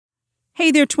Hey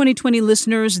there, 2020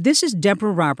 listeners. This is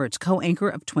Deborah Roberts, co-anchor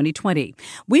of 2020.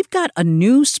 We've got a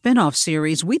new spinoff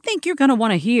series we think you're going to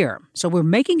want to hear, so we're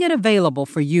making it available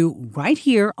for you right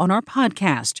here on our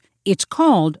podcast. It's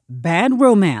called Bad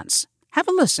Romance. Have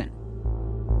a listen.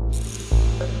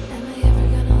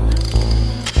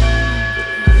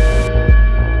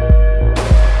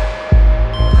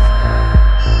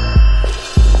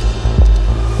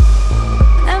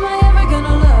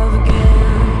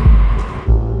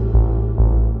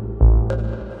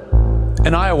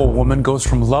 An Iowa woman goes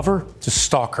from lover to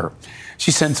stalker.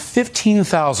 She sends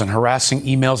 15,000 harassing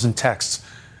emails and texts,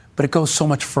 but it goes so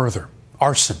much further.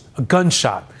 Arson, a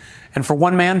gunshot. And for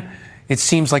one man, it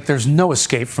seems like there's no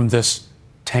escape from this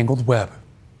tangled web.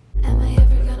 Am I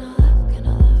ever gonna love,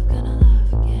 gonna love, gonna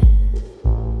love again?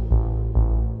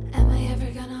 Am I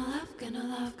ever gonna love, gonna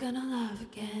love, gonna love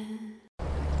again?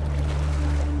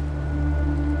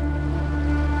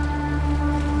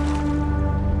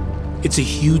 It's a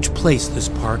huge place, this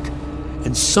park,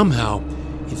 and somehow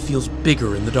it feels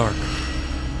bigger in the dark.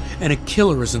 And a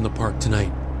killer is in the park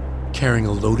tonight, carrying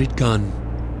a loaded gun.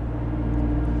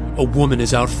 A woman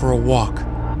is out for a walk,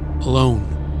 alone.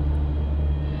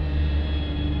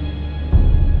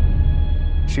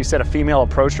 She said a female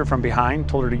approached her from behind,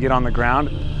 told her to get on the ground,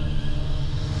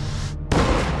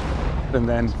 and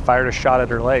then fired a shot at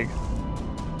her leg.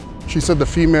 She said the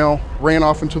female ran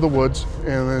off into the woods,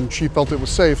 and then she felt it was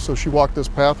safe, so she walked this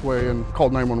pathway and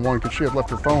called 911 because she had left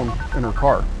her phone in her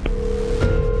car.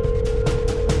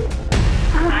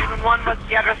 911, what's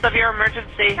the address of your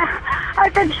emergency?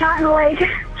 I've been shot in the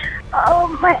leg.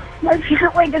 Oh, my leg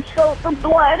is filled with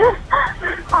blood.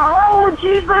 Oh,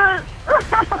 Jesus.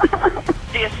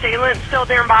 The assailant still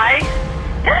nearby?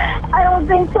 I don't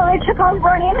think so. They took off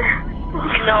running.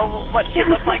 Do you know what she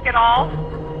looked like at all?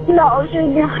 No, she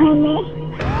was behind me.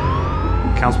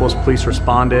 Council Bluffs police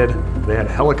responded. They had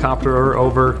a helicopter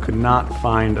over, could not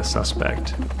find a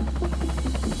suspect.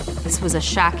 This was a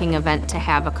shocking event to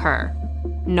have occur.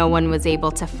 No one was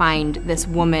able to find this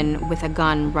woman with a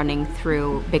gun running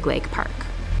through Big Lake Park.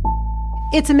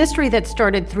 It's a mystery that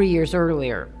started 3 years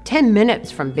earlier, 10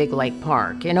 minutes from Big Lake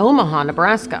Park in Omaha,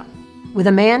 Nebraska, with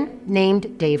a man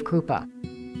named Dave Krupa.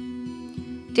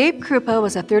 Dave Krupa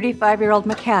was a 35-year-old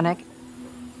mechanic.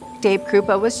 Dave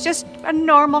Krupa was just a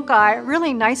normal guy, a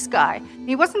really nice guy.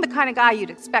 He wasn't the kind of guy you'd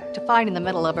expect to find in the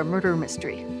middle of a murder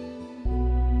mystery.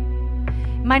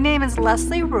 My name is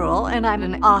Leslie Rule, and I'm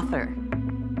an author.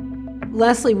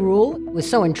 Leslie Rule was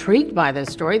so intrigued by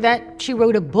this story that she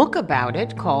wrote a book about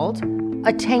it called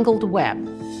A Tangled Web.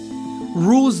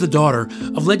 Rule is the daughter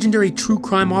of legendary true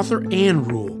crime author Ann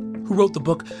Rule, who wrote the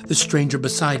book The Stranger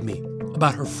Beside Me,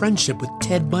 about her friendship with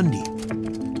Ted Bundy.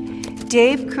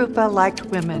 Dave Krupa liked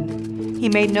women. He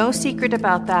made no secret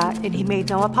about that, and he made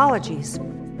no apologies.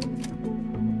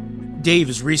 Dave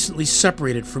is recently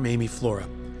separated from Amy Flora.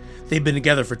 They've been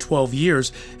together for 12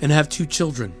 years and have 2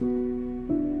 children.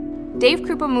 Dave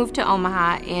Krupa moved to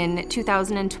Omaha in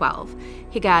 2012.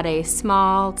 He got a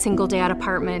small single-dad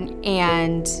apartment,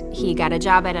 and he got a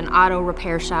job at an auto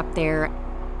repair shop there.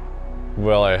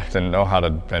 Well, I didn't know how to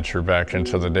venture back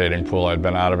into the dating pool. I'd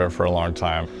been out of it for a long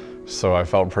time, so I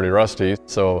felt pretty rusty.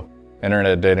 So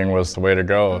internet dating was the way to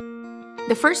go.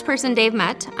 The first person Dave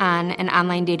met on an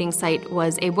online dating site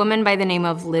was a woman by the name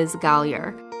of Liz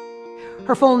Gollier.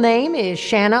 Her full name is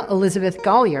Shanna Elizabeth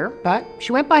Gollier, but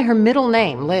she went by her middle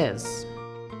name, Liz.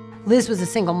 Liz was a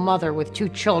single mother with 2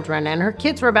 children, and her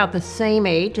kids were about the same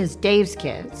age as Dave's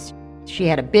kids. She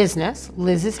had a business,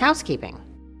 Liz's Housekeeping.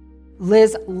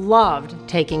 Liz loved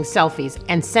taking selfies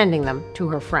and sending them to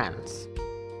her friends.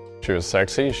 She was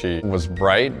sexy, she was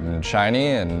bright and shiny,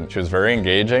 and she was very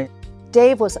engaging.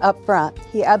 Dave was upfront.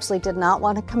 He absolutely did not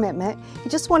want a commitment. He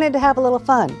just wanted to have a little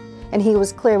fun. And he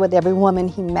was clear with every woman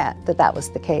he met that that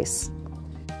was the case.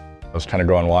 I was kind of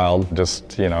going wild,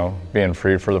 just, being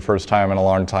free for the first time in a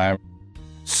long time.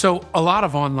 So a lot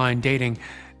of online dating,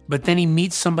 but then he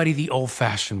meets somebody the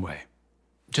old-fashioned way,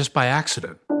 just by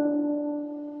accident.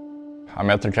 I'm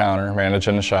at the counter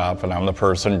managing the shop, and I'm the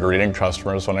person greeting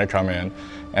customers when they come in,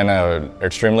 and an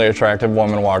extremely attractive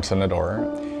woman walks in the door.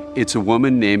 It's a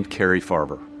woman named Carrie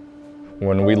Farber.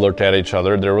 When we looked at each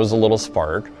other, there was a little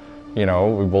spark. We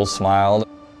both smiled.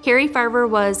 Carrie Farber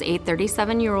was a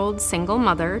 37-year-old single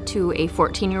mother to a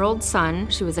 14-year-old son.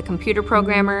 She was a computer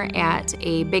programmer at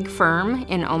a big firm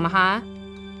in Omaha.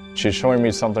 She's showing me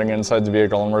something inside the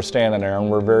vehicle, and we're standing there, and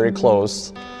we're very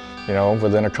close,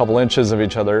 within a couple inches of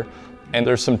each other, and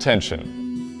there's some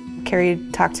tension. Carrie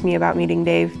talked to me about meeting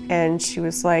Dave, and she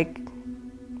was like,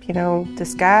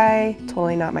 this guy,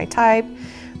 totally not my type,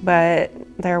 but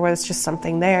there was just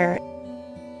something there.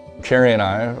 Carrie and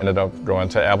I ended up going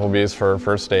to Applebee's for our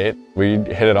first date. We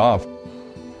hit it off.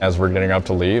 As we're getting up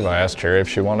to leave, I asked Carrie if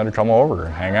she wanted to come over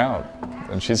and hang out.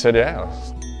 And she said yeah.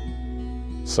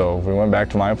 So we went back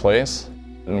to my place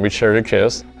and we shared a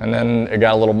kiss. And then it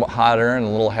got a little hotter and a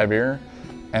little heavier.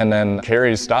 And then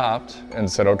Carrie stopped and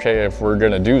said, okay, if we're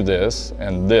gonna do this,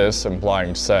 and this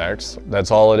implying sex, that's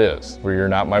all it is. You're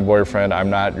not my boyfriend, I'm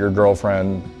not your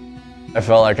girlfriend. I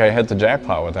felt like I hit the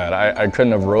jackpot with that. I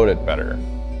couldn't have wrote it better.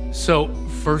 So,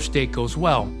 first date goes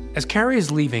well. As Carrie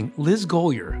is leaving, Liz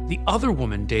Golyer, the other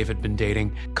woman Dave had been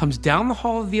dating, comes down the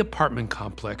hall of the apartment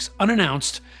complex,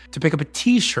 unannounced, to pick up a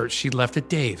t-shirt she'd left at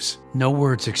Dave's. No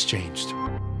words exchanged.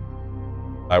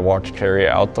 I walked Carrie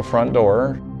out the front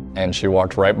door, and she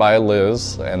walked right by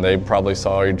Liz, and they probably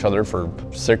saw each other for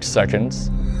 6 seconds.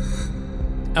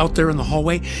 Out there in the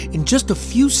hallway, in just a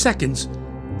few seconds,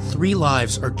 3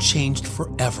 lives are changed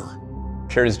forever.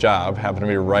 Carrie's job happened to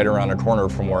be right around the corner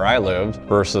from where I lived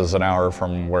versus an hour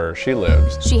from where she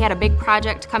lived. She had a big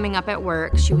project coming up at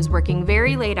work. She was working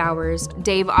very late hours.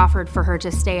 Dave offered for her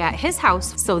to stay at his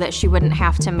house so that she wouldn't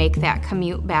have to make that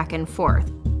commute back and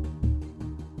forth.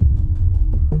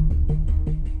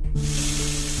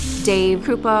 Dave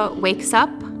Krupa wakes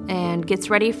up and gets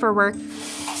ready for work.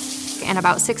 And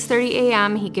about 6:30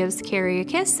 a.m., he gives Carrie a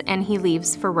kiss and he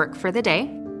leaves for work for the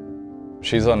day.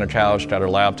 She's on the couch, got her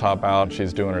laptop out,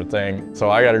 she's doing her thing.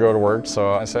 So I gotta go to work,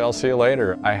 so I say, I'll see you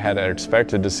later. I had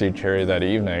expected to see Carrie that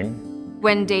evening.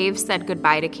 When Dave said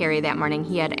goodbye to Carrie that morning,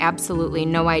 he had absolutely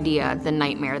no idea the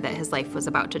nightmare that his life was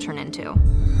about to turn into.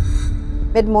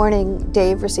 Mid-morning,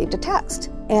 Dave received a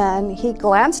text, and he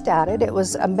glanced at it. It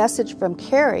was a message from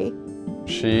Carrie.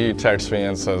 She texts me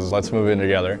and says, let's move in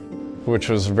together, which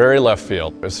was very left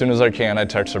field. As soon as I can, I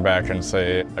text her back and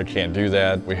say, I can't do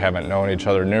that. We haven't known each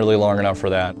other nearly long enough for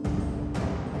that.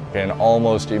 And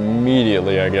almost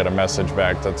immediately I get a message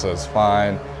back that says,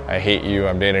 fine, I hate you,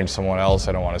 I'm dating someone else,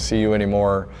 I don't want to see you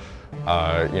anymore.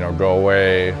 Go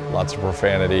away, lots of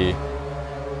profanity.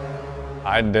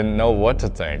 I didn't know what to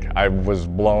think. I was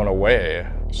blown away.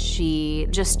 She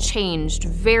just changed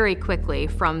very quickly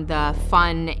from the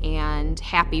fun and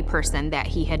happy person that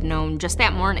he had known just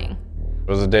that morning. It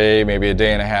was a day, maybe a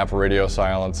day and a half of radio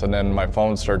silence, and then my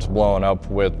phone starts blowing up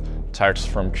with texts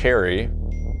from Carrie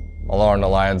along the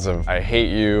lines of, I hate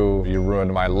you, you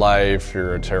ruined my life,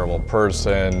 you're a terrible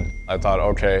person. I thought,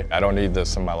 okay, I don't need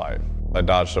this in my life. I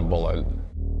dodged a bullet.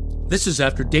 This is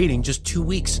after dating just 2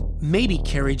 weeks. Maybe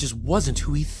Carrie just wasn't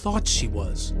who he thought she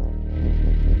was.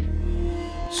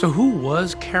 So who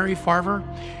was Carrie Farver?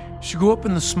 She grew up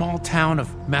in the small town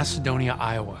of Macedonia,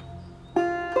 Iowa.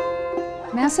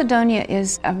 Macedonia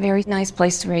is a very nice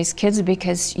place to raise kids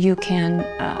because you can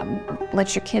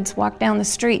let your kids walk down the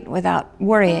street without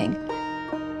worrying.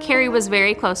 Carrie was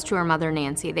very close to her mother,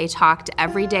 Nancy. They talked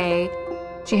every day.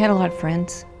 She had a lot of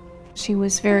friends. She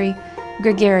was very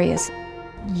gregarious.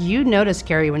 You noticed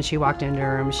Carrie when she walked into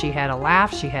her room. She had a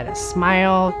laugh, she had a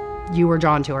smile. You were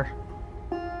drawn to her.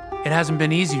 It hasn't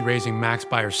been easy raising Max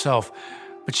by herself,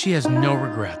 but she has no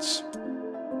regrets.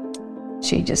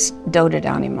 She just doted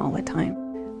on him all the time.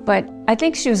 But I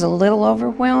think she was a little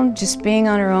overwhelmed just being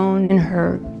on her own in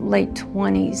her late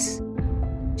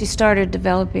 20s. She started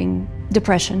developing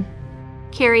depression.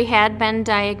 Carrie had been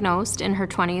diagnosed in her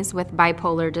 20s with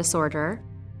bipolar disorder.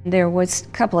 There was a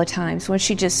couple of times when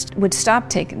she just would stop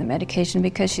taking the medication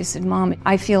because she said, Mom,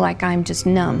 I feel like I'm just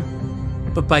numb.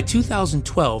 But by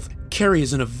 2012, Carrie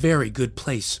is in a very good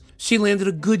place. She landed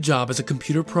a good job as a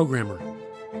computer programmer.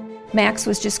 Max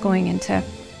was just going into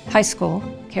high school.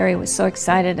 Carrie was so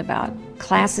excited about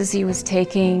classes he was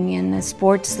taking and the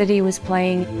sports that he was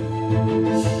playing.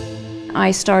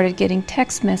 I started getting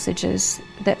text messages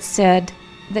that said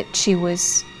that she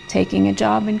was taking a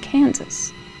job in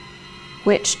Kansas,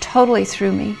 which totally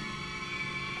threw me.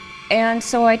 And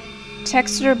so I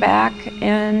texted her back,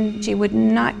 and she would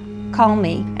not call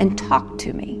me and talk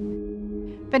to me.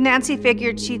 But Nancy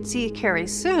figured she'd see Carrie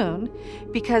soon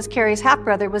because Carrie's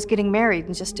half-brother was getting married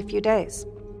in just a few days.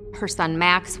 Her son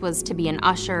Max was to be an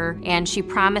usher, and she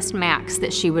promised Max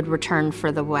that she would return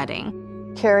for the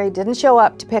wedding. Carrie didn't show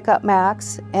up to pick up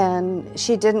Max, and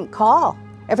she didn't call.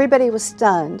 Everybody was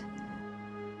stunned.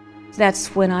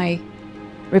 That's when I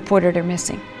reported her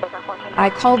missing. I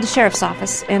called the sheriff's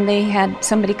office, and they had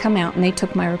somebody come out, and they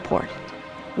took my report.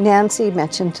 Nancy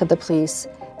mentioned to the police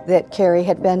that Carrie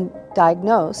had been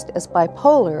diagnosed as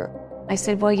bipolar. I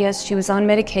said, well, yes, she was on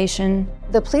medication.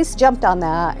 The police jumped on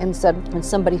that and said when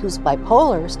somebody who's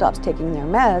bipolar stops taking their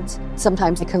meds,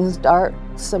 sometimes they can start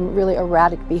some really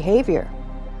erratic behavior.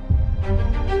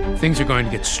 Things are going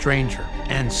to get stranger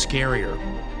and scarier.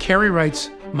 Carrie writes,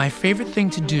 My favorite thing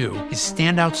to do is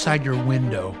stand outside your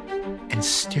window and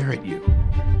stare at you.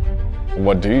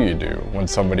 What do you do when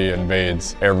somebody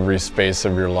invades every space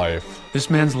of your life? This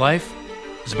man's life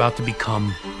is about to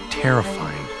become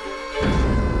terrifying.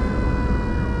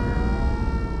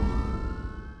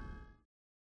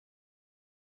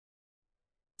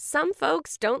 Some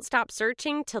folks don't stop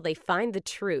searching till they find the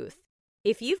truth.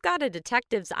 If you've got a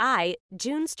detective's eye,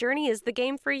 June's Journey is the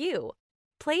game for you.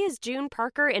 Play as June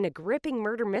Parker in a gripping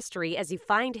murder mystery as you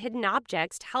find hidden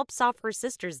objects to help solve her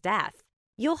sister's death.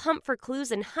 You'll hunt for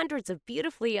clues in hundreds of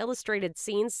beautifully illustrated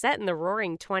scenes set in the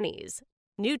Roaring '20s.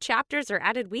 New chapters are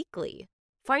added weekly.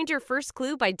 Find your first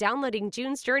clue by downloading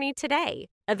June's Journey today.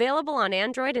 Available on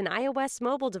Android and iOS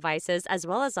mobile devices as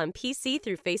well as on PC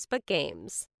through Facebook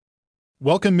Games.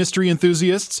 Welcome, mystery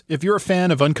enthusiasts. If you're a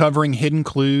fan of uncovering hidden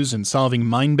clues and solving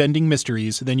mind-bending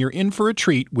mysteries, then you're in for a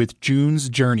treat with June's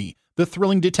Journey, the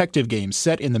thrilling detective game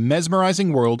set in the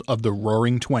mesmerizing world of the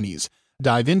Roaring '20s.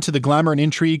 Dive into the glamour and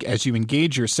intrigue as you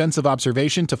engage your sense of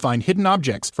observation to find hidden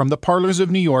objects from the parlors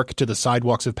of New York to the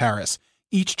sidewalks of Paris.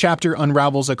 Each chapter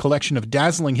unravels a collection of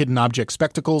dazzling hidden object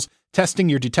spectacles, testing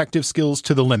your detective skills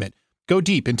to the limit. Go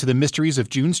deep into the mysteries of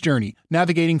June's Journey,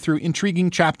 navigating through intriguing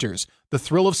chapters. The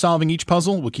thrill of solving each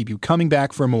puzzle will keep you coming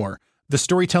back for more. The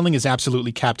storytelling is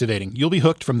absolutely captivating. You'll be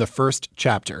hooked from the first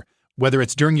chapter. Whether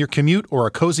it's during your commute or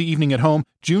a cozy evening at home,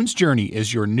 June's Journey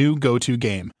is your new go-to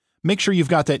game. Make sure you've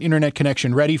got that internet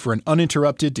connection ready for an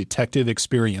uninterrupted detective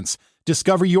experience.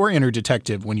 Discover your inner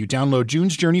detective when you download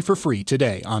June's Journey for free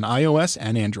today on iOS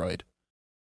and Android.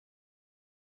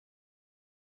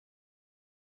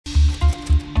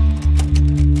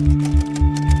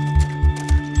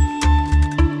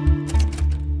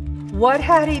 What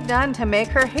had he done to make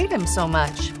her hate him so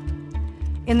much?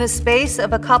 In the space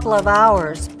of a couple of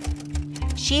hours,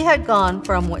 she had gone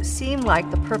from what seemed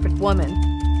like the perfect woman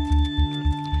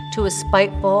to a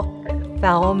spiteful,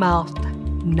 foul-mouthed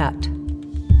nut.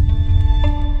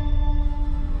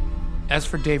 As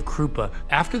for Dave Krupa,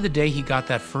 after the day he got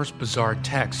that first bizarre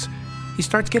text, he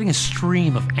starts getting a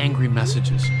stream of angry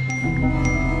messages.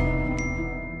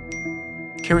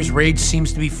 Carrie's rage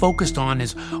seems to be focused on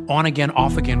his on-again,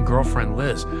 off-again girlfriend,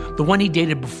 Liz, the one he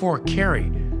dated before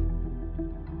Carrie.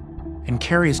 And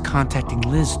Carrie is contacting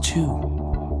Liz, too.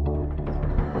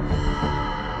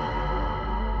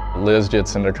 Liz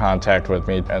gets into contact with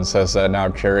me and says that now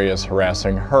Carrie is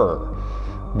harassing her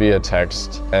via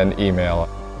text and email.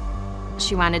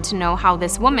 She wanted to know how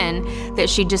this woman that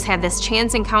she just had this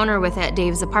chance encounter with at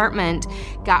Dave's apartment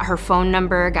got her phone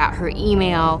number, got her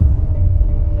email.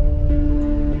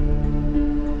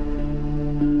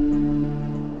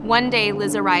 One day,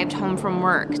 Liz arrived home from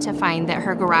work to find that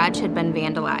her garage had been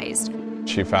vandalized.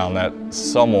 She found that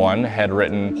someone had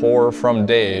written "Whore from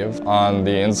Dave" on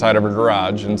the inside of her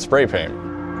garage in spray paint.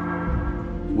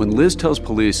 When Liz tells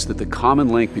police that the common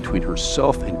link between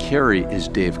herself and Carrie is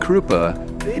Dave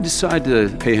Krupa, they decide to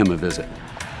pay him a visit.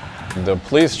 The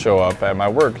police show up at my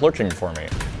work looking for me.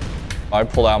 I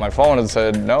pulled out my phone and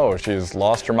said, no, she's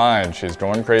lost her mind. She's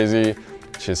going crazy.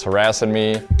 She's harassing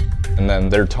me. And then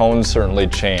their tone certainly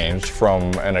changed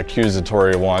from an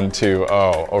accusatory one to,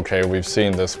 oh, okay, we've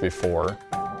seen this before.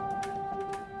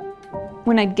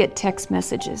 When I'd get text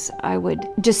messages, I would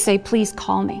just say, please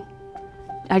call me.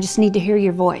 I just need to hear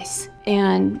your voice.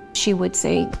 And she would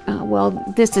say, well,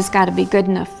 this has got to be good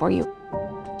enough for you.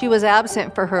 She was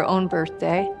absent for her own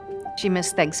birthday. She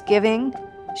missed Thanksgiving.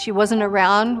 She wasn't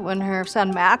around when her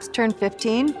son Max turned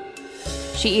 15.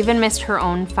 She even missed her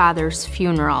own father's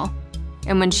funeral.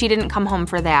 And when she didn't come home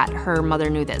for that, her mother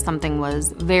knew that something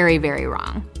was very, very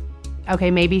wrong.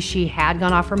 Okay, maybe she had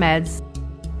gone off her meds.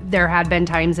 There had been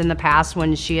times in the past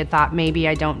when she had thought, maybe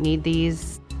I don't need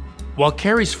these. While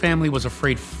Carrie's family was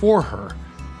afraid for her,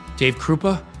 Dave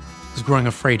Krupa was growing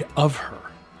afraid of her.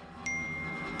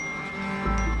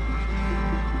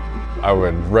 I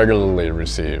would regularly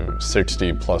receive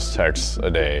 60 plus texts a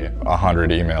day,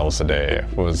 100 emails a day.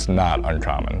 It was not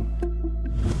uncommon.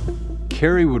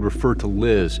 Carrie would refer to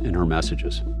Liz in her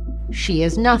messages. She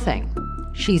is nothing.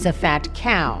 She's a fat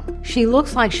cow. She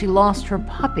looks like she lost her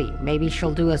puppy. Maybe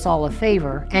she'll do us all a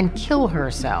favor and kill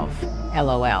herself.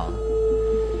 LOL.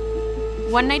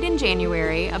 One night in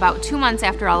January, about 2 months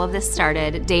after all of this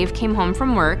started, Dave came home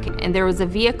from work and there was a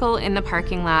vehicle in the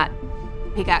parking lot.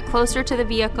 He got closer to the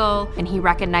vehicle and he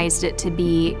recognized it to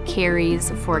be Carrie's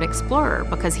Ford Explorer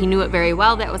because he knew it very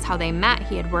well. That was how they met.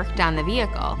 He had worked on the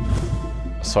vehicle.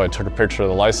 So I took a picture of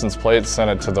the license plate,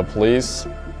 sent it to the police.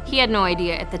 He had no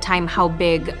idea at the time how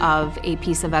big of a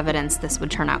piece of evidence this would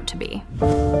turn out to be.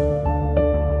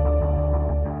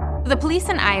 The police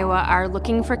in Iowa are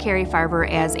looking for Carrie Farber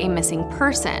as a missing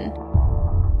person.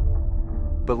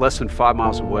 But less than 5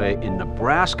 miles away in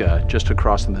Nebraska, just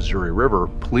across the Missouri River,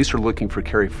 police are looking for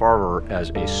Carrie Farver as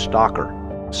a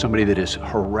stalker, somebody that is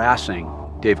harassing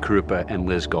Dave Krupa and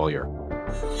Liz Gollier.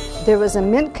 There was a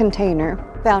mint container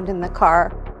found in the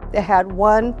car that had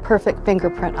one perfect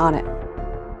fingerprint on it.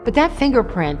 But that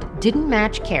fingerprint didn't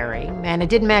match Carrie, and it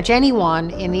didn't match anyone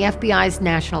in the FBI's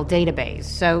national database.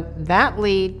 So that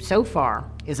lead, so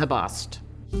far, is a bust.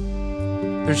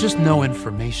 There's just no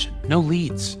information, no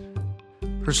leads.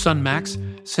 Her son Max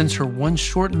sends her one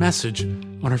short message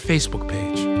on her Facebook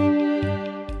page.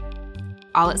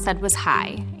 All it said was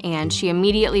hi, and she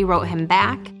immediately wrote him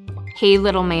back, "Hey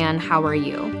little man, how are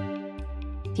you?"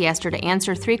 He asked her to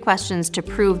answer 3 questions to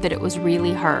prove that it was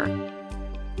really her,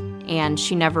 and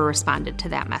she never responded to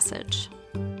that message.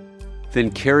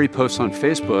 Then Carrie posts on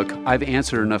Facebook, "I've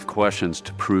answered enough questions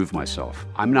to prove myself.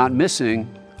 I'm not missing,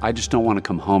 I just don't want to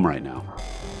come home right now."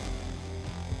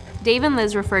 Dave and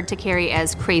Liz referred to Carrie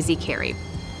as Crazy Carrie.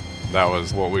 That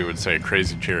was what we would say,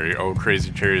 Crazy Cherry. Oh,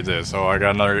 Crazy Cherry this. Oh, I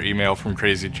got another email from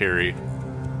Crazy Cherry.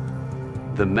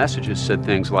 The messages said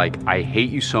things like, "I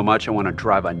hate you so much I want to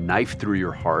drive a knife through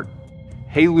your heart.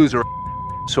 Hey loser,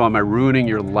 so am I ruining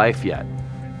your life yet?"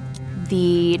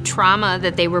 The trauma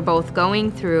that they were both going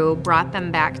through brought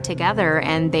them back together,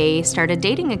 and they started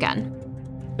dating again.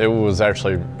 It was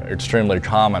actually extremely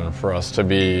common for us to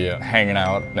be hanging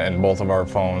out and both of our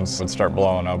phones would start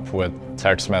blowing up with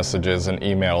text messages and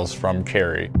emails from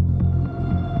Carrie.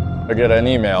 I get an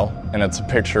email and it's a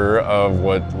picture of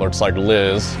what looks like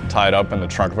Liz tied up in the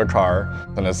trunk of a car.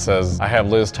 And it says, "I have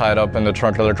Liz tied up in the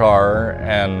trunk of the car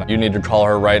and you need to call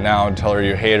her right now and tell her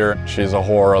you hate her. She's a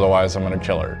whore, otherwise I'm gonna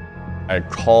kill her." I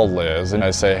call Liz and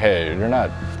I say, "Hey, you're not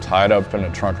tied up in the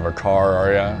trunk of a car,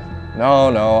 are you?"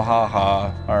 No,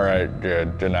 haha. All right,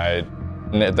 good night.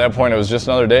 And at that point, it was just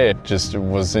another day. It just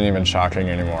wasn't even shocking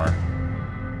anymore.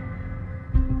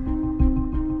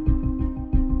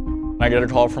 I get a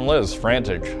call from Liz,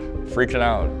 frantic, freaking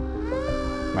out.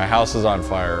 My house is on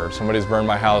fire, somebody's burned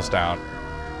my house down.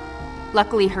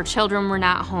 Luckily, her children were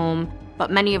not home,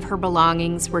 but many of her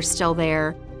belongings were still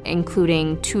there,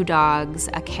 including 2 dogs,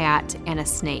 a cat, and a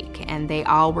snake, and they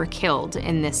all were killed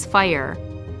in this fire.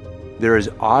 There is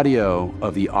audio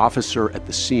of the officer at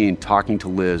the scene talking to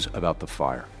Liz about the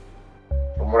fire.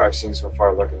 From what I've seen so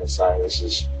far, looking inside,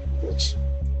 it's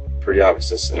pretty obvious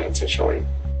this is an intentionally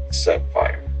set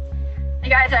fire. The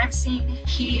guy that I'm seeing,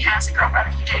 he has a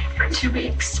girlfriend he dated for 2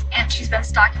 weeks, and she's been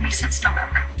stalking me since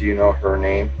November. Do you know her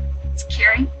name? It's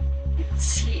Carrie,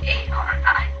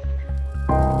 C-A-R-I.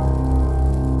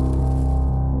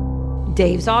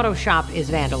 Dave's auto shop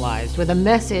is vandalized with a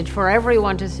message for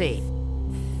everyone to see.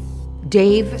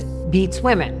 Dave beats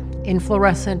women in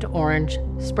fluorescent orange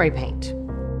spray paint.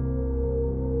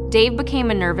 Dave became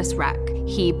a nervous wreck.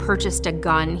 He purchased a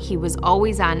gun. He was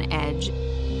always on edge.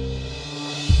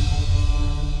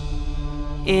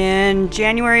 In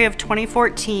January of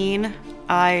 2014,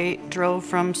 I drove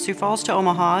from Sioux Falls to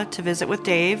Omaha to visit with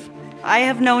Dave. I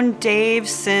have known Dave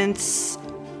since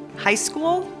high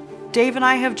school. Dave and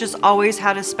I have just always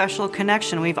had a special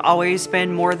connection. We've always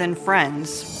been more than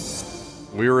friends.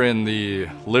 We were in the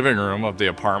living room of the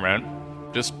apartment,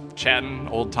 just chatting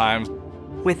old times.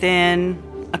 Within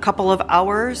a couple of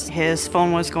hours, his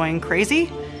phone was going crazy.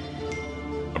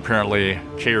 Apparently,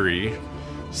 Carrie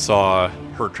saw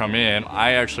her come in.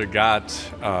 I actually got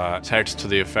a text to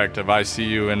the effect of, "I see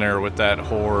you in there with that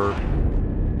whore."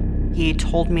 He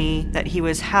told me that he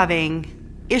was having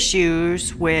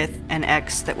issues with an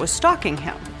ex that was stalking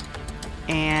him.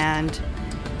 And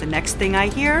the next thing I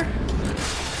hear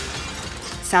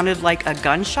sounded like a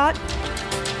gunshot.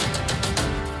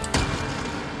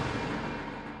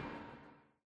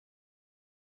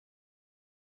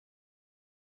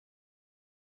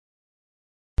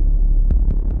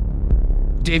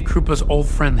 Dave Krupa's old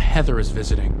friend Heather is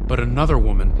visiting, but another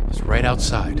woman is right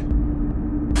outside.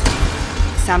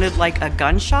 Sounded like a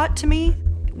gunshot to me,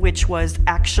 which was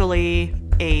actually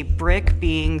a brick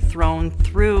being thrown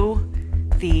through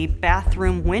the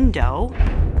bathroom window.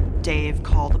 Dave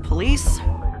called the police.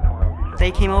 They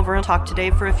came over and talked to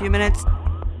Dave for a few minutes.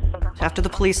 After the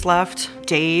police left,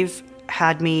 Dave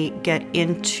had me get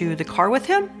into the car with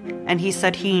him, and he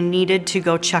said he needed to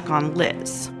go check on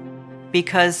Liz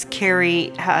because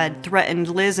Carrie had threatened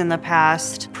Liz in the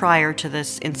past prior to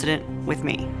this incident with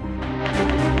me.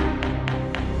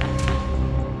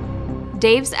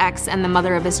 Dave's ex and the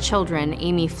mother of his children,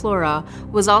 Amy Flora,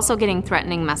 was also getting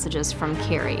threatening messages from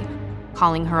Carrie,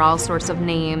 calling her all sorts of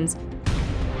names.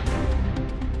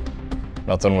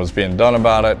 Nothing was being done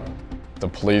about it. The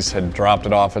police had dropped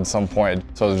it off at some point,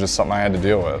 so it was just something I had to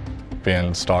deal with.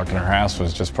 Being stalked and harassed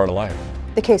was just part of life.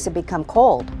 the case had become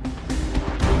cold.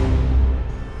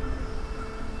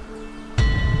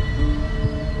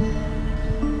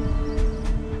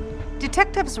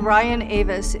 Detectives Ryan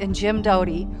Avis and Jim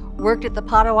Doty worked at the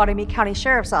Pottawatomie County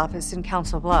Sheriff's Office in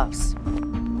Council Bluffs.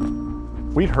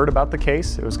 We'd heard about the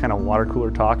case. It was kind of water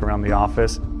cooler talk around the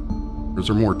office. Is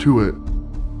there more to it?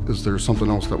 Is there something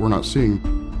else that we're not seeing?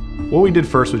 What we did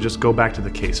first was just go back to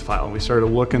the case file. We started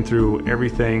looking through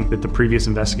everything that the previous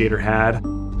investigator had.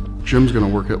 Jim's gonna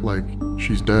work it like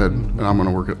she's dead, and I'm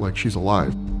gonna work it like she's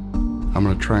alive. I'm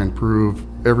gonna try and prove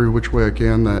every which way I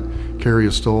can that Carrie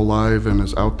is still alive and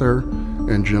is out there,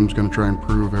 and Jim's gonna try and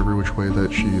prove every which way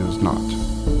that she is not.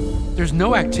 There's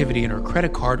no activity in her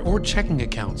credit card or checking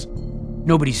accounts.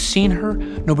 Nobody's seen her,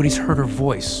 nobody's heard her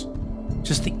voice.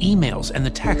 Just the emails and the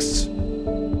texts.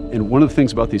 And one of the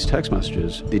things about these text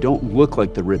messages, they don't look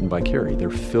like they're written by Carrie. They're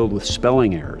filled with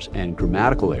spelling errors and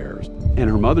grammatical errors. And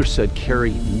her mother said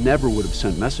Carrie never would have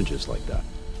sent messages like that.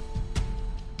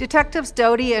 Detectives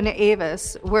Doty and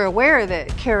Avis were aware that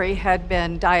Carrie had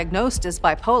been diagnosed as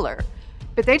bipolar,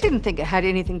 but they didn't think it had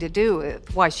anything to do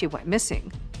with why she went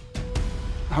missing.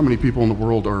 How many people in the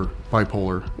world are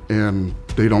bipolar and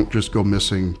they don't just go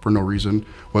missing for no reason,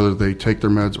 whether they take their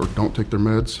meds or don't take their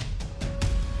meds?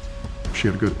 She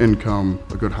had a good income,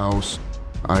 a good house.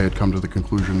 I had come to the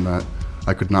conclusion that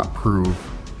I could not prove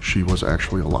she was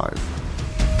actually alive.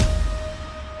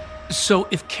 So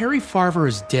if Carrie Farver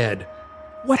is dead,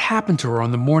 what happened to her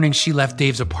on the morning she left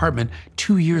Dave's apartment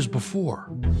 2 years before?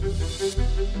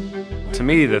 To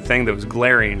me, the thing that was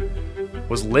glaring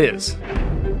was Liz.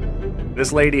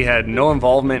 This lady had no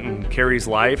involvement in Carrie's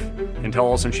life until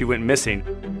all of a sudden she went missing.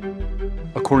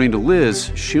 According to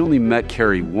Liz, she only met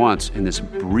Carrie once in this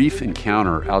brief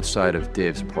encounter outside of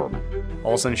Dave's apartment.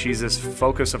 All of a sudden she's this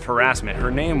focus of harassment.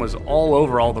 Her name was all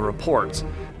over all the reports.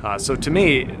 So to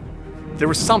me, there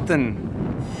was something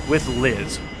with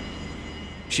Liz.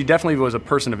 She definitely was a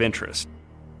person of interest.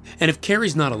 And if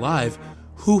Carrie's not alive,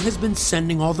 who has been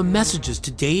sending all the messages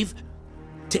to Dave,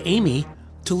 to Amy,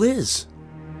 to Liz?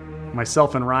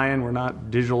 Myself and Ryan were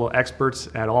not digital experts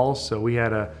at all, so we had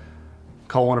to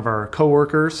call one of our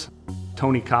coworkers,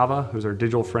 Tony Cava, who's our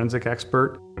digital forensic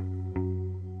expert.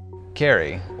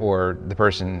 Carrie, or the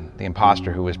person, the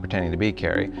imposter who was pretending to be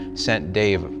Carrie, sent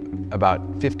Dave about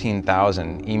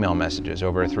 15,000 email messages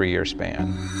over a 3-year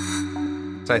span.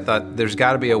 So I thought there's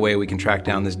got to be a way we can track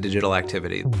down this digital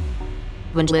activity.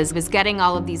 When Liz was getting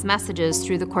all of these messages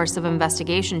through the course of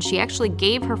investigation, she actually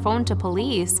gave her phone to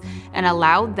police and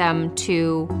allowed them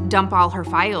to dump all her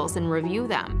files and review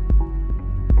them.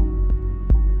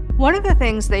 One of the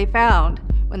things they found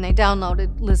when they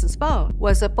downloaded Liz's phone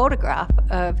was a photograph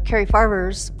of Carrie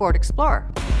Farver's Ford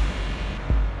Explorer.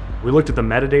 We looked at the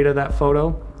metadata of that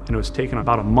photo, and it was taken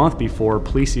about a month before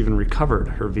police even recovered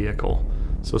her vehicle.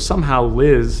 So somehow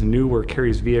Liz knew where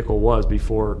Carrie's vehicle was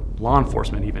before law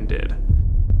enforcement even did.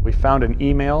 We found an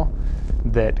email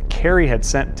that Carrie had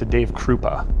sent to Dave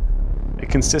Krupa. It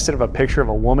consisted of a picture of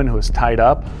a woman who was tied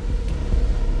up.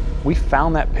 We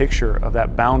found that picture of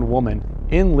that bound woman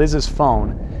in Liz's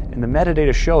phone, and the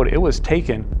metadata showed it was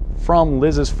taken from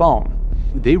Liz's phone.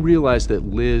 They realized that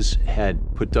Liz had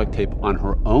put duct tape on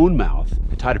her own mouth,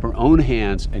 tied up her own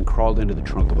hands, and crawled into the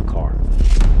trunk of a car.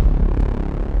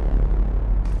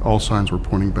 All signs were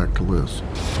pointing back to Liz.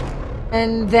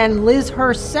 And then Liz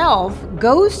herself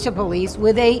goes to police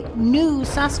with a new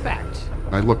suspect.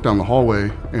 I look down the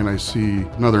hallway and I see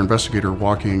another investigator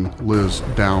walking Liz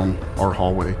down our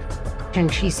hallway.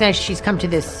 And she says she's come to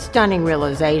this stunning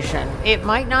realization. It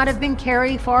might not have been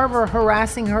Carrie Farver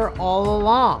harassing her all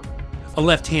along. A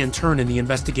left-hand turn in the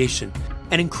investigation,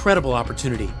 an incredible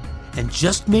opportunity, and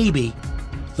just maybe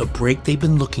the break they've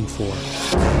been looking for.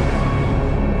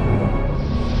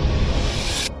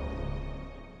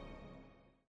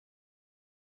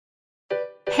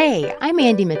 Hey, I'm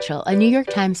Andy Mitchell, a New York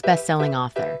Times bestselling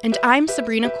author. And I'm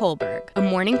Sabrina Kohlberg, a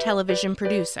morning television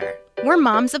producer. We're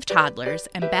moms of toddlers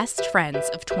and best friends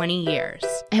of 20 years.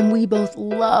 And we both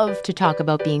love to talk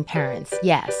about being parents,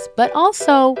 yes, but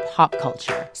also pop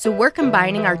culture. So we're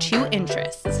combining our two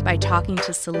interests by talking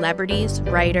to celebrities,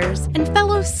 writers, and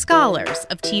fellow scholars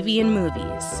of TV and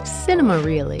movies. Cinema,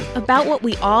 really. About what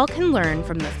we all can learn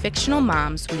from the fictional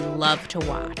moms we love to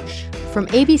watch. From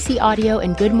ABC Audio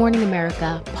and Good Morning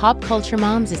America, Pop Culture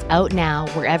Moms is out now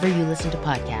wherever you listen to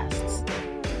podcasts.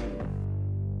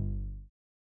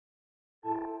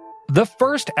 The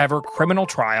first ever criminal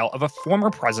trial of a former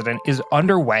president is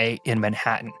underway in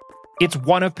Manhattan. It's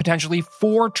one of potentially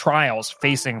 4 trials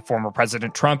facing former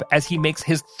President Trump as he makes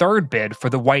his third bid for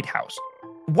the White House.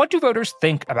 What do voters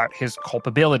think about his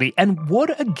culpability, and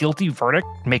would a guilty verdict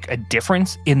make a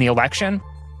difference in the election?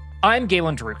 I'm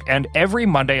Galen Druk, and every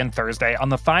Monday and Thursday on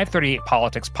the 538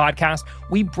 Politics podcast,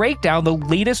 we break down the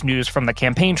latest news from the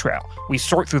campaign trail. We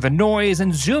sort through the noise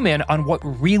and zoom in on what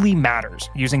really matters,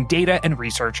 using data and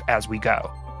research as we go.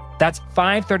 That's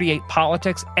 538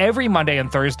 Politics every Monday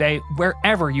and Thursday,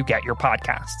 wherever you get your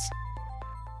podcasts.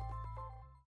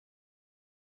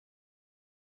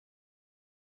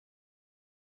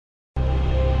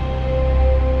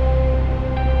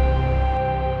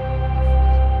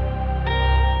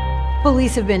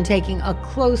 Police have been taking a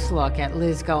close look at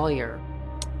Liz Gollier.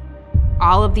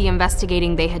 All of the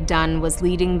investigating they had done was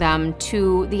leading them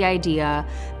to the idea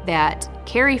that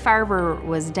Carrie Farver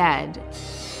was dead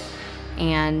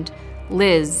and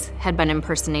Liz had been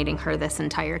impersonating her this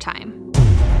entire time.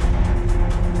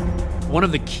 One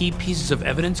of the key pieces of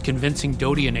evidence convincing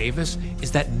Doty and Avis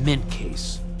is that mint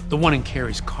case, the one in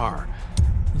Carrie's car,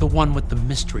 the one with the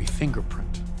mystery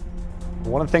fingerprint.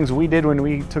 One of the things we did when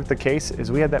we took the case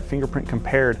is we had that fingerprint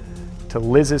compared to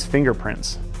Liz's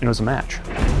fingerprints, and it was a match.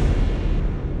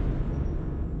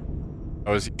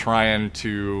 I was trying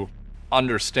to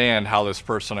understand how this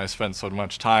person I spent so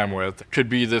much time with could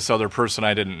be this other person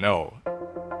I didn't know.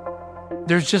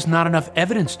 There's just not enough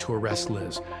evidence to arrest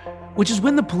Liz, which is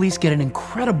when the police get an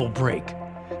incredible break.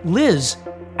 Liz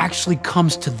actually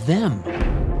comes to them.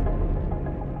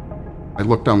 I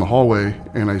look down the hallway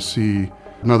and I see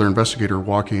another investigator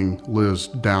walking Liz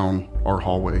down our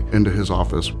hallway into his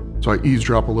office. So I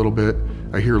eavesdrop a little bit.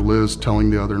 I hear Liz telling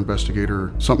the other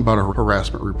investigator something about a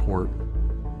harassment report.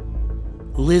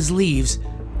 Liz leaves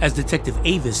as Detective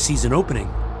Avis sees an opening.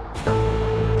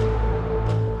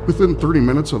 Within 30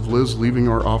 minutes of Liz leaving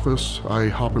our office, I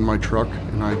hop in my truck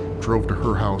and I drove to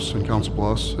her house in Council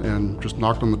Bluffs and just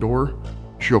knocked on the door.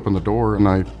 She opened the door and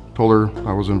I told her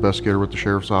I was an investigator with the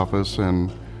sheriff's office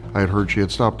and I had heard she had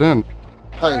stopped in.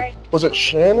 Hi, was it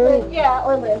Shannon? Yeah,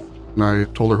 or Liz. And I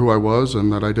told her who I was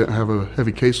and that I didn't have a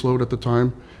heavy caseload at the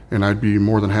time, and I'd be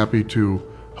more than happy to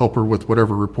help her with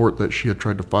whatever report that she had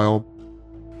tried to file.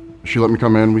 She let me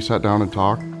come in, we sat down and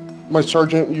talked. My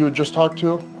sergeant you had just talked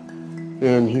to,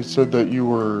 and he said that you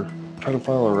were trying to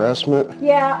file harassment.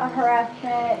 Yeah, a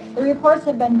harassment. The reports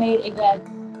have been made against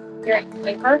Carrie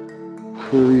Favor.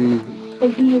 Carrie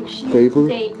Favor?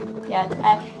 Yes,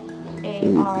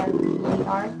 F-A-R-E-R.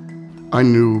 I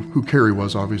knew who Carrie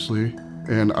was, obviously,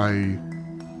 and I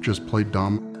just played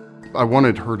dumb. I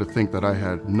wanted her to think that I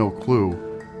had no clue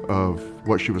of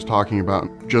what she was talking about,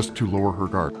 just to lower her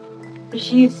guard.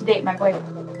 She used to date my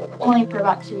boyfriend, only for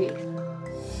about 2 weeks.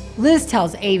 Liz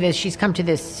tells Avis she's come to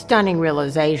this stunning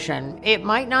realization. It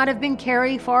might not have been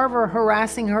Carrie Farver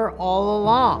harassing her all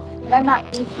along. I'm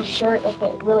not even sure if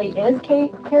it really is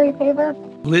Carrie Favor.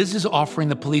 Liz is offering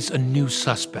the police a new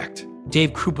suspect,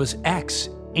 Dave Krupa's ex,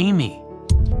 Amy.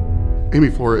 Amy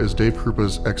Flora is Dave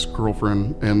Krupa's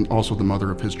ex-girlfriend and also the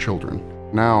mother of his children.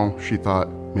 Now she thought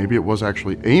maybe it was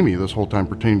actually Amy this whole time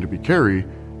pretending to be Carrie,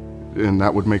 and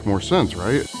that would make more sense,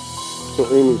 right? So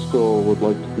Amy still would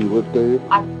like to be with Dave?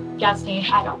 I'm guessing,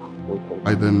 I don't know.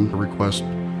 I then request,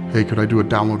 hey, could I do a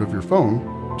download of your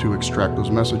phone to extract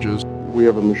those messages? We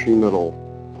have a machine that'll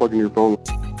plug in your phone.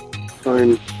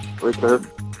 Sign right there.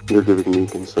 You're giving me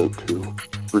consent to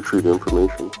retrieve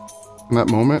information. In that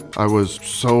moment, I was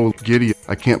so giddy.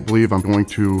 I can't believe I'm going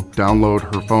to download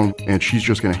her phone and she's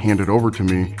just going to hand it over to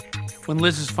me. When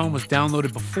Liz's phone was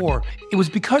downloaded before, it was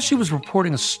because she was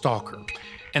reporting a stalker,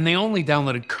 and they only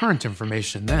downloaded current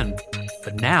information then.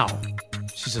 But now,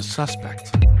 she's a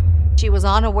suspect. She was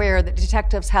unaware that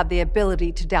detectives have the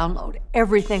ability to download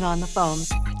everything on the phone,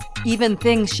 even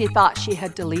things she thought she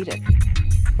had deleted.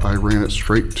 I ran it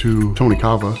straight to Tony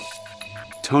Cava.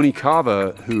 Tony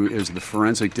Cava, who is the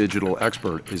forensic digital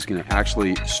expert, is going to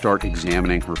actually start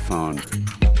examining her phone.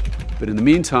 But in the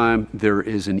meantime, there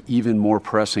is an even more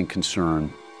pressing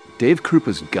concern. Dave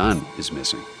Krupa's gun is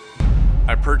missing.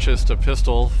 I purchased a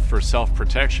pistol for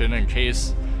self-protection in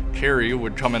case Carrie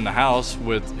would come in the house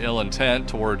with ill intent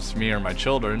towards me or my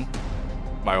children.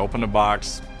 I opened the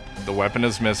box, the weapon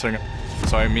is missing,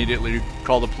 so I immediately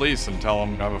call the police and tell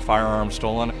them I have a firearm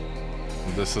stolen.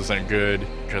 This isn't good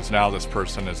because now this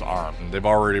person is armed. They've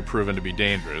already proven to be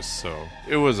dangerous, so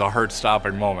it was a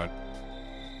heart-stopping moment.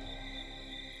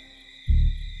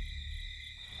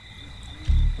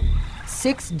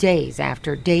 Six days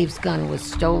after Dave's gun was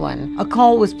stolen, a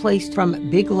call was placed from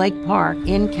Big Lake Park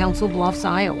in Council Bluffs,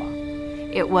 Iowa.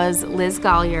 It was Liz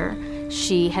Gollier.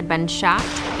 She had been shot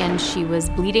and she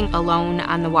was bleeding alone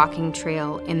on the walking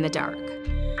trail in the dark.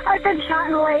 I've been shot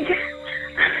in the leg.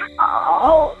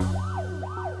 Oh.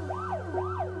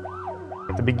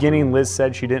 the beginning, Liz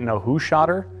said she didn't know who shot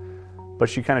her, but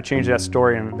she kind of changed that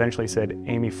story and eventually said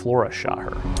Amy Flores shot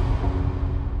her.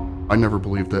 I never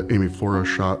believed that Amy Flores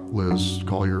shot Liz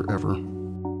Collier ever.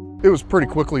 It was pretty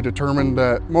quickly determined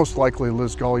that most likely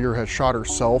Liz Collier had shot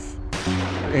herself.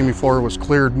 Amy Flores was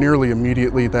cleared nearly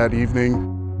immediately that evening.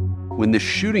 When the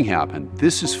shooting happened,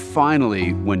 this is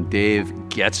finally when Dave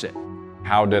gets it.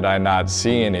 How did I not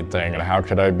see anything, and how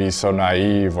could I be so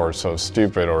naive or so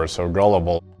stupid or so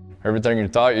gullible? Everything you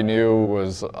thought you knew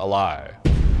was a lie.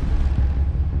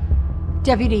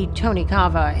 Deputy Tony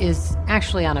Cava is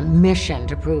actually on a mission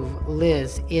to prove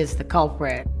Liz is the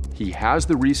culprit. He has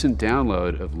the recent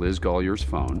download of Liz Collier's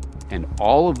phone and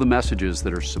all of the messages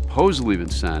that are supposedly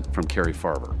been sent from Carrie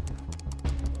Farver.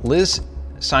 Liz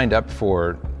signed up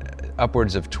for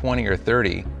upwards of 20 or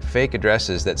 30 fake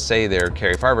addresses that say they're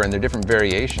Carrie Farver, and they're different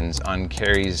variations on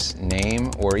Carrie's name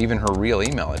or even her real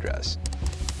email address.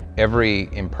 Every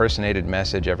impersonated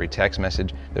message, every text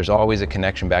message, there's always a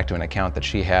connection back to an account that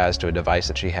she has, to a device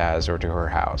that she has, or to her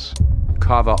house.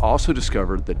 Cava also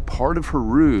discovered that part of her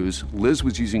ruse, Liz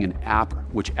was using an app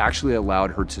which actually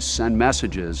allowed her to send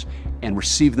messages and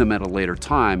receive them at a later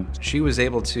time. She was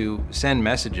able to send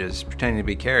messages pretending to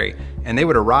be Carrie, and they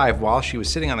would arrive while she was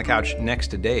sitting on the couch next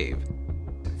to Dave.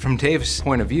 From Dave's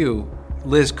point of view,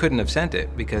 Liz couldn't have sent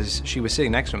it because she was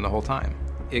sitting next to him the whole time.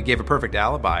 It gave a perfect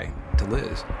alibi to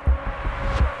Liz.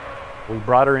 We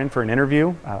brought her in for an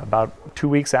interview about 2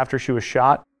 weeks after she was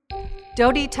shot.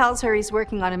 Doty tells her he's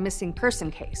working on a missing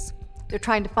person case. They're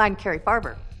trying to find Carrie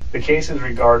Farver. The case is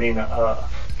regarding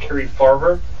Carrie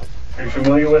Farver. Are you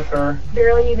familiar with her?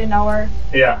 Barely even know her.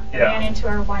 Yeah. Ran into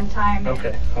her one time.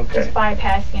 Okay. Just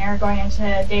bypassing her, going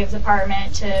into Dave's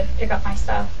apartment to pick up my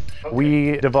stuff.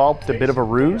 We developed a bit of a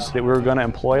ruse that we were going to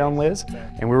employ on Liz,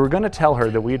 and we were going to tell her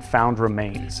that we had found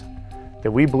remains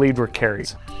that we believed were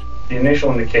Carrie's. The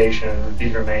initial indication is that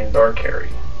these remains are Carrie.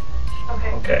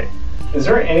 Okay. Is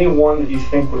there anyone that you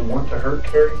think would want to hurt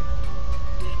Carrie?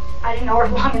 I didn't know her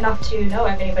long enough to know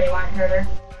if anybody wanted to hurt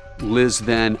her. Liz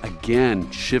then again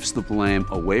shifts the blame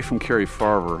away from Carrie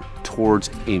Farver towards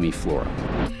Amy Flores.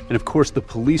 And of course, the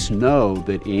police know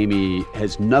that Amy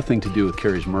has nothing to do with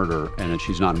Carrie's murder and that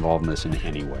she's not involved in this in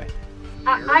any way.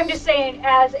 I'm just saying,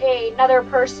 as another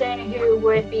person who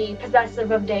would be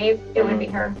possessive of Dave, it would be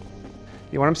her.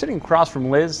 When I'm sitting across from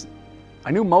Liz,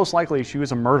 I knew most likely she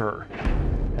was a murderer.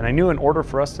 And I knew in order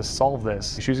for us to solve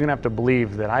this, she was going to have to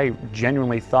believe that I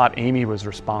genuinely thought Amy was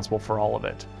responsible for all of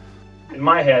it. In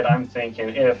my head, I'm thinking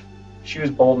if she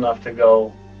was bold enough to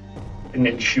go and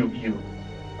then shoot you,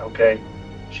 okay,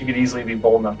 she could easily be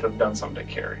bold enough to have done something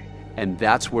to Carrie. And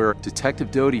that's where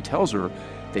Detective Doty tells her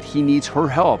that he needs her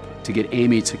help to get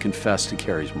Amy to confess to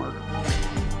Carrie's murder.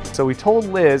 So we told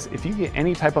Liz, if you get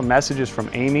any type of messages from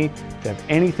Amy that have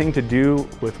anything to do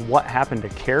with what happened to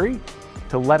Carrie,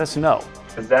 to let us know.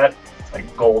 Because that's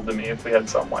like gold to me if we had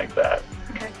something like that.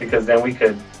 Okay. Because then we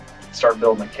could start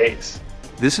building a case.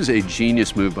 This is a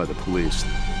genius move by the police.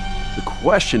 The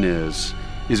question is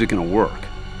it going to work?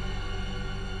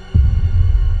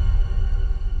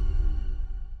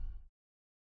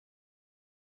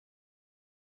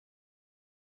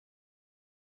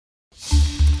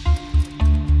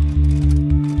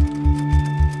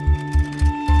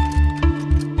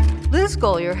 Liz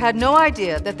Collier had no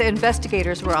idea that the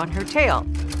investigators were on her tail,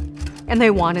 and they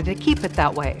wanted to keep it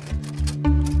that way.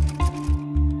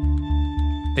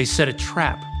 They set a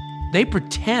trap. They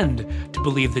pretend to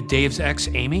believe that Dave's ex,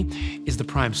 Amy, is the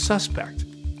prime suspect.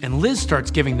 And Liz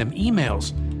starts giving them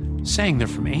emails saying they're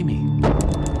from Amy.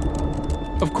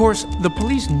 Of course, the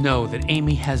police know that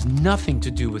Amy has nothing to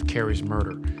do with Carrie's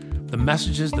murder. The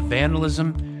messages, the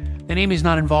vandalism, that Amy's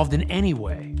not involved in any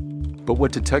way. But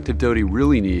what Detective Doty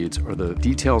really needs are the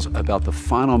details about the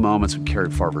final moments of Carrie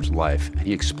Farver's life. And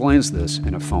he explains this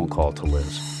in a phone call to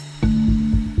Liz.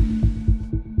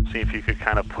 See if you could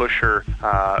kind of push her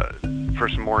for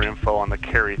some more info on the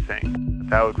Carrie thing.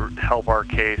 That would help our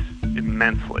case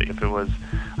immensely if it was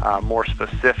more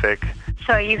specific.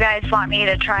 So you guys want me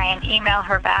to try and email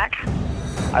her back?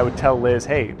 I would tell Liz,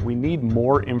 hey, we need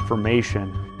more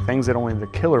information, things that only the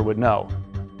killer would know.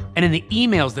 And in the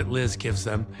emails that Liz gives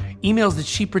them, emails that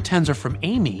she pretends are from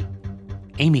Amy,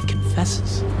 Amy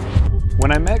confesses.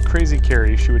 When I met Crazy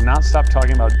Carrie, she would not stop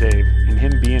talking about Dave and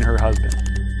him being her husband.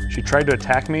 She tried to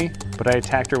attack me, but I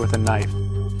attacked her with a knife.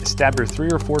 I stabbed her 3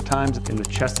 or 4 times in the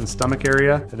chest and stomach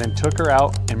area, and then took her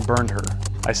out and burned her.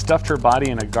 I stuffed her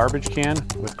body in a garbage can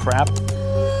with crap.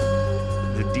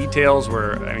 The details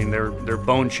were, they're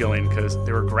bone-chilling because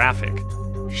they were graphic.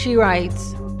 She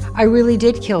writes, I really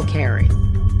did kill Carrie,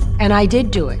 and I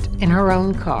did do it in her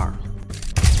own car.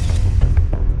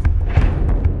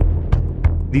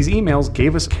 These emails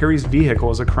gave us Carrie's vehicle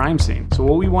as a crime scene. So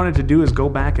what we wanted to do is go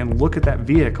back and look at that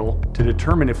vehicle to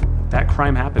determine if that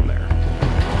crime happened there.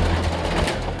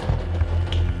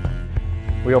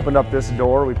 We opened up this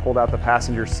door, we pulled out the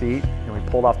passenger seat, and we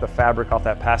pulled off the fabric off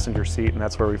that passenger seat, and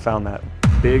that's where we found that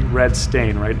big red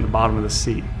stain right in the bottom of the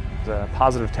seat. It was a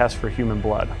positive test for human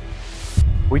blood.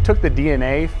 We took the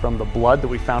DNA from the blood that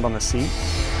we found on the seat,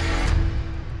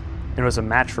 and it was a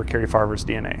match for Carrie Farver's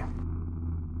DNA.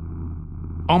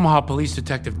 Omaha Police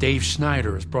Detective Dave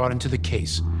Schneider is brought into the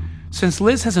case. Since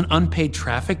Liz has an unpaid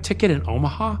traffic ticket in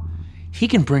Omaha, he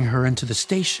can bring her into the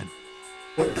station.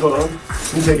 Hold on.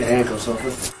 Let me take a handcuff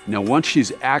off. Now, once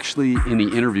she's actually in the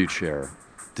interview chair,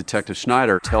 Detective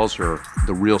Schneider tells her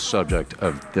the real subject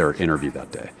of their interview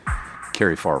that day,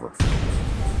 Carrie Farver.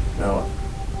 Now,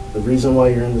 the reason why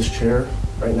you're in this chair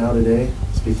right now today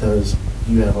is because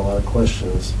you have a lot of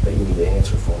questions that you need to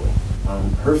answer for me.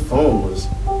 Her phone was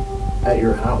at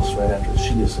your house right after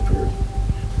she disappeared.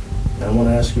 And I want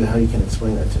to ask you how you can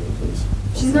explain that to me, please.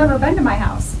 She's never been to my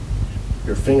house.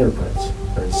 Your fingerprints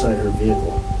are inside her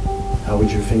vehicle. How would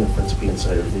your fingerprints be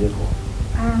inside her vehicle?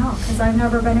 I don't know, because I've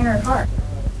never been in her car.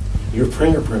 Your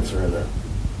fingerprints are in there.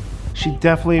 She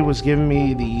definitely was giving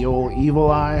me the old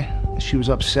evil eye. She was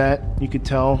upset, you could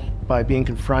tell by being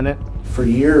confronted. For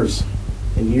years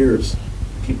and years,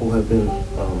 people have been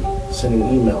sending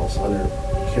emails under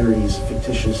Carrie's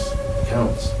fictitious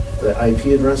accounts. The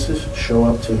IP addresses show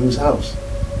up to whose house?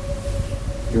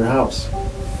 Your house.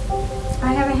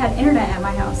 I haven't had internet at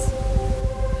my house.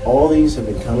 All these have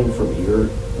been coming from your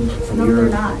they're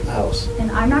not. House. And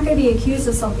I'm not going to be accused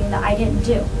of something that I didn't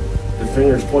do. The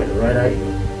finger's pointing right at you.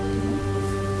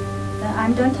 Then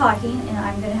I'm done talking and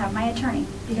I'm going to have my attorney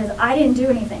because I didn't do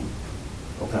anything.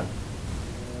 Okay.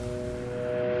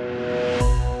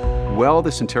 While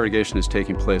this interrogation is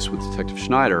taking place with Detective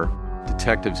Schneider,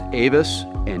 Detectives Avis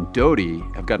and Doty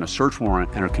have gotten a search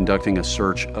warrant and are conducting a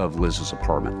search of Liz's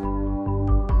apartment.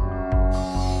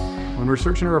 When we were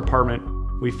searching her apartment,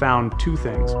 we found two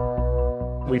things.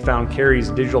 We found Carrie's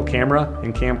digital camera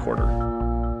and camcorder.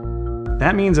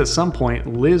 That means at some point,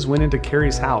 Liz went into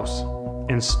Carrie's house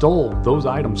and stole those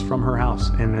items from her house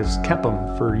and has kept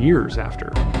them for years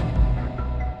after.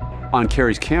 On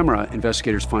Carrie's camera,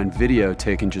 investigators find video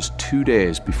taken just 2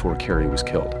 days before Carrie was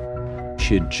killed.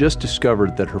 She had just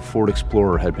discovered that her Ford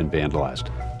Explorer had been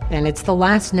vandalized. And it's the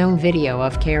last known video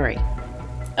of Carrie.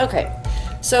 Okay,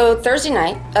 so Thursday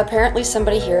night, apparently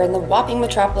somebody here in the whopping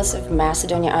metropolis of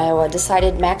Macedonia, Iowa,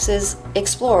 decided Max's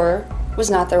Explorer was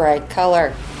not the right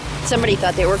color. Somebody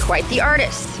thought they were quite the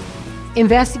artist.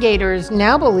 Investigators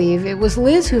now believe it was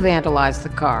Liz who vandalized the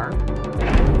car.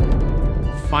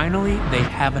 Finally, they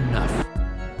have enough.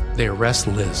 They arrest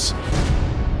Liz.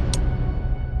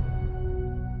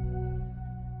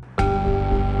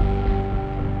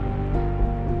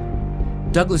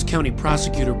 Douglas County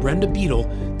Prosecutor Brenda Beadle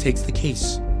takes the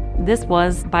case. This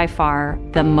was by far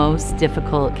the most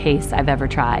difficult case I've ever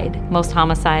tried. Most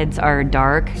homicides are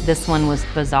dark. This one was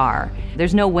bizarre.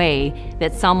 There's no way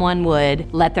that someone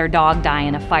would let their dog die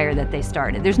in a fire that they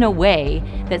started. There's no way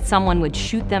that someone would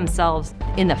shoot themselves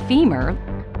in the femur.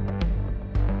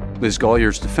 Liz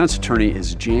Golyer's defense attorney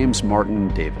is James Martin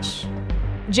Davis.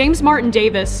 James Martin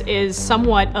Davis is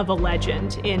somewhat of a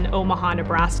legend in Omaha,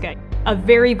 Nebraska. A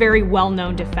very, very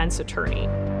well-known defense attorney.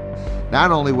 Not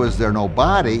only was there no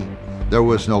body, there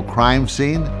was no crime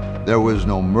scene, there was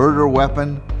no murder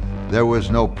weapon, there was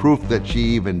no proof that she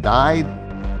even died.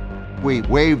 We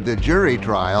waived the jury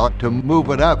trial to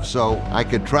move it up so I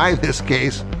could try this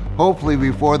case, hopefully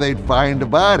before they'd find a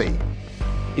body.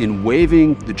 In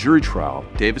waiving the jury trial,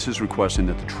 Davis is requesting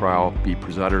that the trial be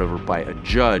presided over by a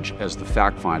judge as the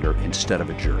fact finder instead of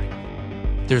a jury.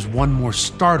 There's one more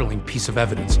startling piece of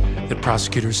evidence that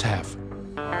prosecutors have.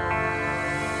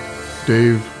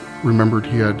 Dave remembered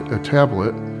he had a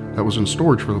tablet that was in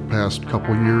storage for the past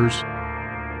couple years.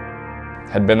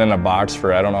 Had been in a box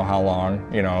for I don't know how long,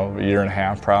 a year and a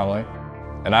half probably.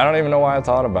 And I don't even know why I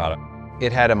thought about it.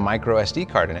 It had a micro SD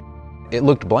card in it. It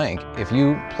looked blank. If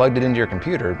you plugged it into your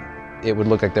computer, it would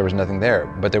look like there was nothing there,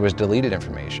 but there was deleted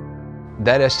information.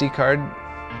 That SD card,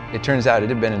 it turns out it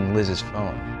had been in Liz's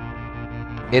phone.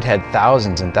 It had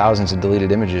thousands and thousands of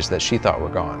deleted images that she thought were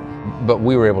gone, but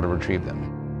we were able to retrieve them.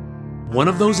 One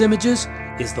of those images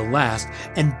is the last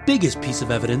and biggest piece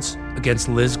of evidence against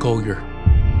Liz Golyer.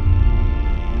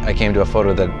 I came to a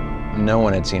photo that no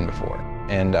one had seen before,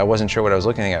 and I wasn't sure what I was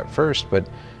looking at first, but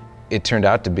it turned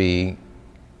out to be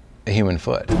a human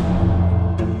foot.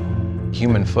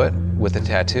 Human foot with a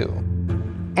tattoo.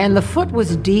 And the foot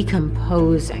was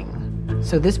decomposing.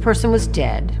 So this person was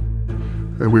dead.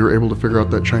 And we were able to figure out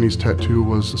that Chinese tattoo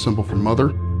was a symbol for mother.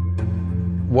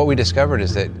 What we discovered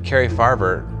is that Carrie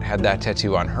Farver had that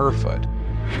tattoo on her foot.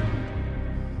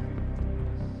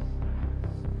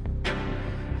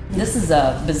 This is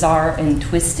a bizarre and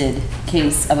twisted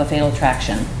case of a fatal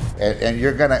attraction. And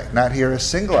you're going to not hear a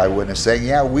single eyewitness saying,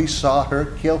 yeah, we saw her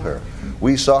kill her.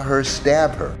 We saw her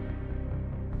stab her.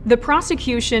 The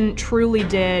prosecution truly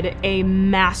did a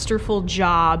masterful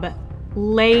job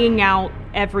laying out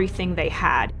everything they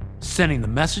had. Sending the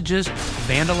messages,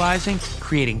 vandalizing,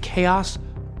 creating chaos,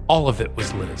 all of it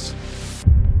was Liz.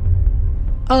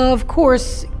 Of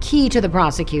course, key to the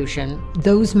prosecution,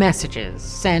 those messages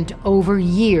sent over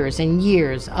years and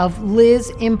years of Liz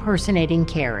impersonating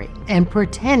Carrie and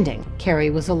pretending Carrie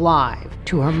was alive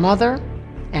to her mother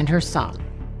and her son.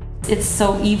 It's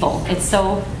so evil. It's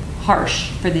so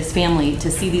harsh for this family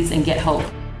to see these and get hope.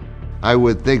 I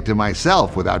would think to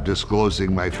myself, without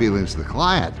disclosing my feelings to the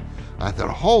client, I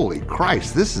thought, holy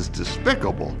Christ, this is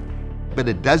despicable. But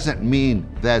it doesn't mean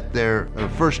that they're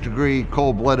first-degree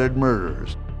cold-blooded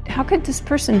murderers. How could this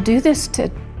person do this to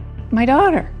my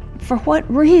daughter? For what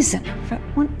reason? For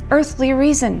what earthly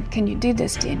reason can you do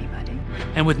this to anybody?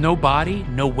 And with no body,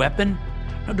 no weapon,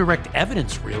 no direct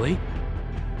evidence really,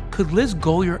 could Liz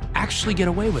Golyer actually get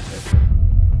away with it?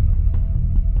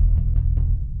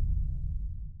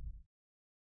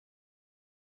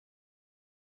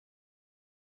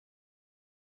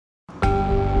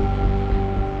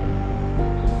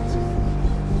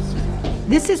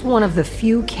 This is one of the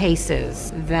few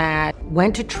cases that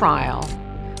went to trial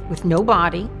with no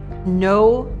body,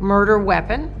 no murder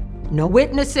weapon, no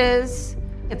witnesses.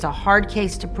 It's a hard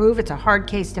case to prove, it's a hard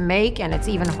case to make, and it's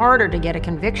even harder to get a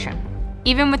conviction.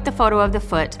 Even with the photo of the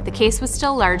foot, the case was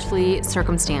still largely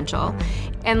circumstantial,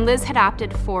 and Liz had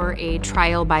opted for a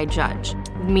trial by judge,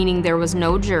 meaning there was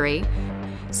no jury.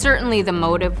 Certainly the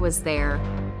motive was there,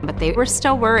 but they were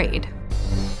still worried.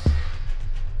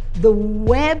 The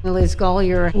web Liz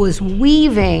Golyer was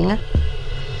weaving,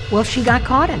 well, she got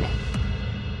caught in it.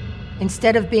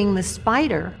 Instead of being the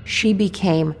spider, she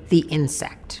became the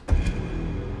insect.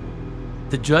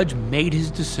 The judge made his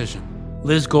decision.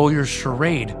 Liz Golyer's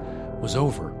charade was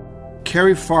over.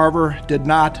 Carrie Farver did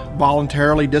not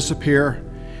voluntarily disappear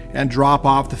and drop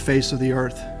off the face of the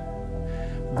earth.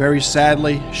 Very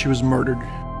sadly, she was murdered.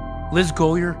 Liz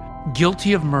Golyer,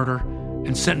 guilty of murder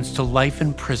and sentenced to life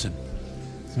in prison.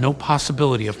 No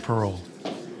possibility of parole.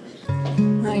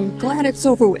 I'm glad it's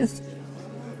over with.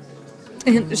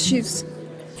 And she's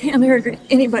can't hurt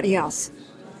anybody else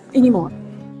anymore.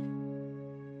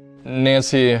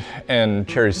 Nancy and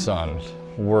Carrie's son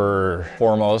were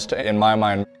foremost in my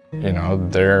mind. You know,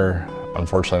 they're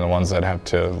unfortunately the ones that have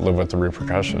to live with the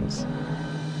repercussions.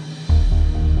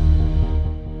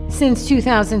 Since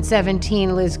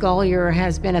 2017, Liz Golyer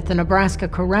has been at the Nebraska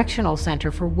Correctional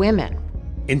Center for Women.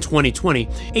 In 2020,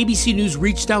 ABC News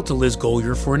reached out to Liz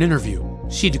Golyer for an interview.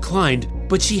 She declined,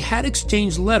 but she had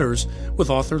exchanged letters with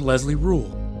author Leslie Rule.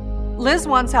 Liz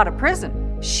wants out of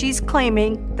prison. She's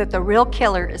claiming that the real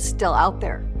killer is still out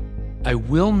there. I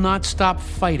will not stop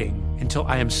fighting until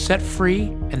I am set free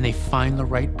and they find the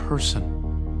right person.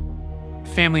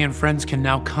 Family and friends can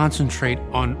now concentrate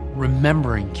on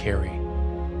remembering Carrie,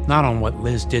 not on what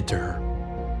Liz did to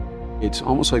her. It's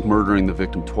almost like murdering the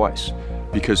victim twice.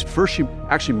 Because first she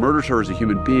actually murders her as a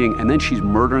human being, and then she's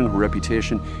murdering her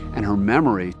reputation and her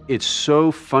memory. It's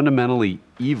so fundamentally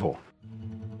evil.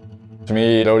 To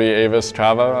me, Dodie, Avis,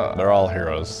 Trava, they're all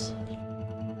heroes.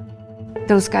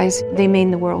 Those guys, they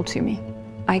mean the world to me.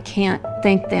 I can't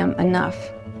thank them enough.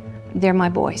 They're my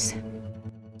boys.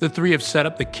 The three have set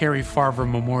up the Carrie Farver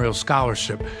Memorial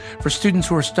Scholarship for students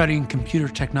who are studying computer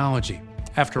technology.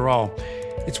 After all,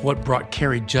 it's what brought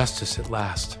Carrie justice at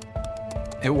last.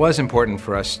 It was important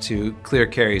for us to clear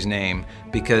Carrie's name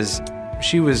because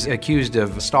she was accused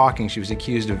of stalking, she was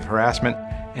accused of harassment,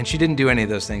 and she didn't do any of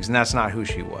those things, and that's not who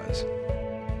she was.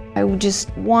 I just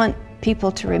want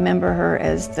people to remember her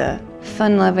as the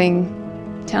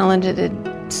fun-loving,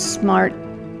 talented, smart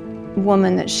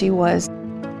woman that she was.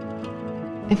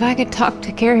 If I could talk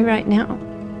to Carrie right now,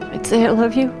 I'd say I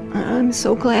love you. I'm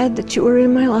so glad that you were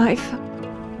in my life,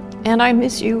 and I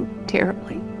miss you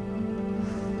terribly.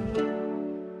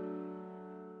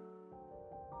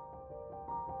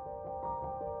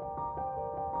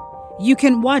 You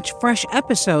can watch fresh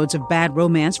episodes of Bad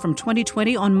Romance from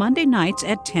 2020 on Monday nights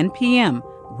at 10 p.m.,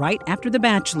 right after The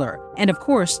Bachelor. And of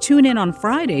course, tune in on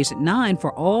Fridays at 9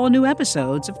 for all new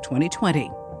episodes of 2020.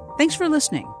 Thanks for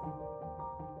listening.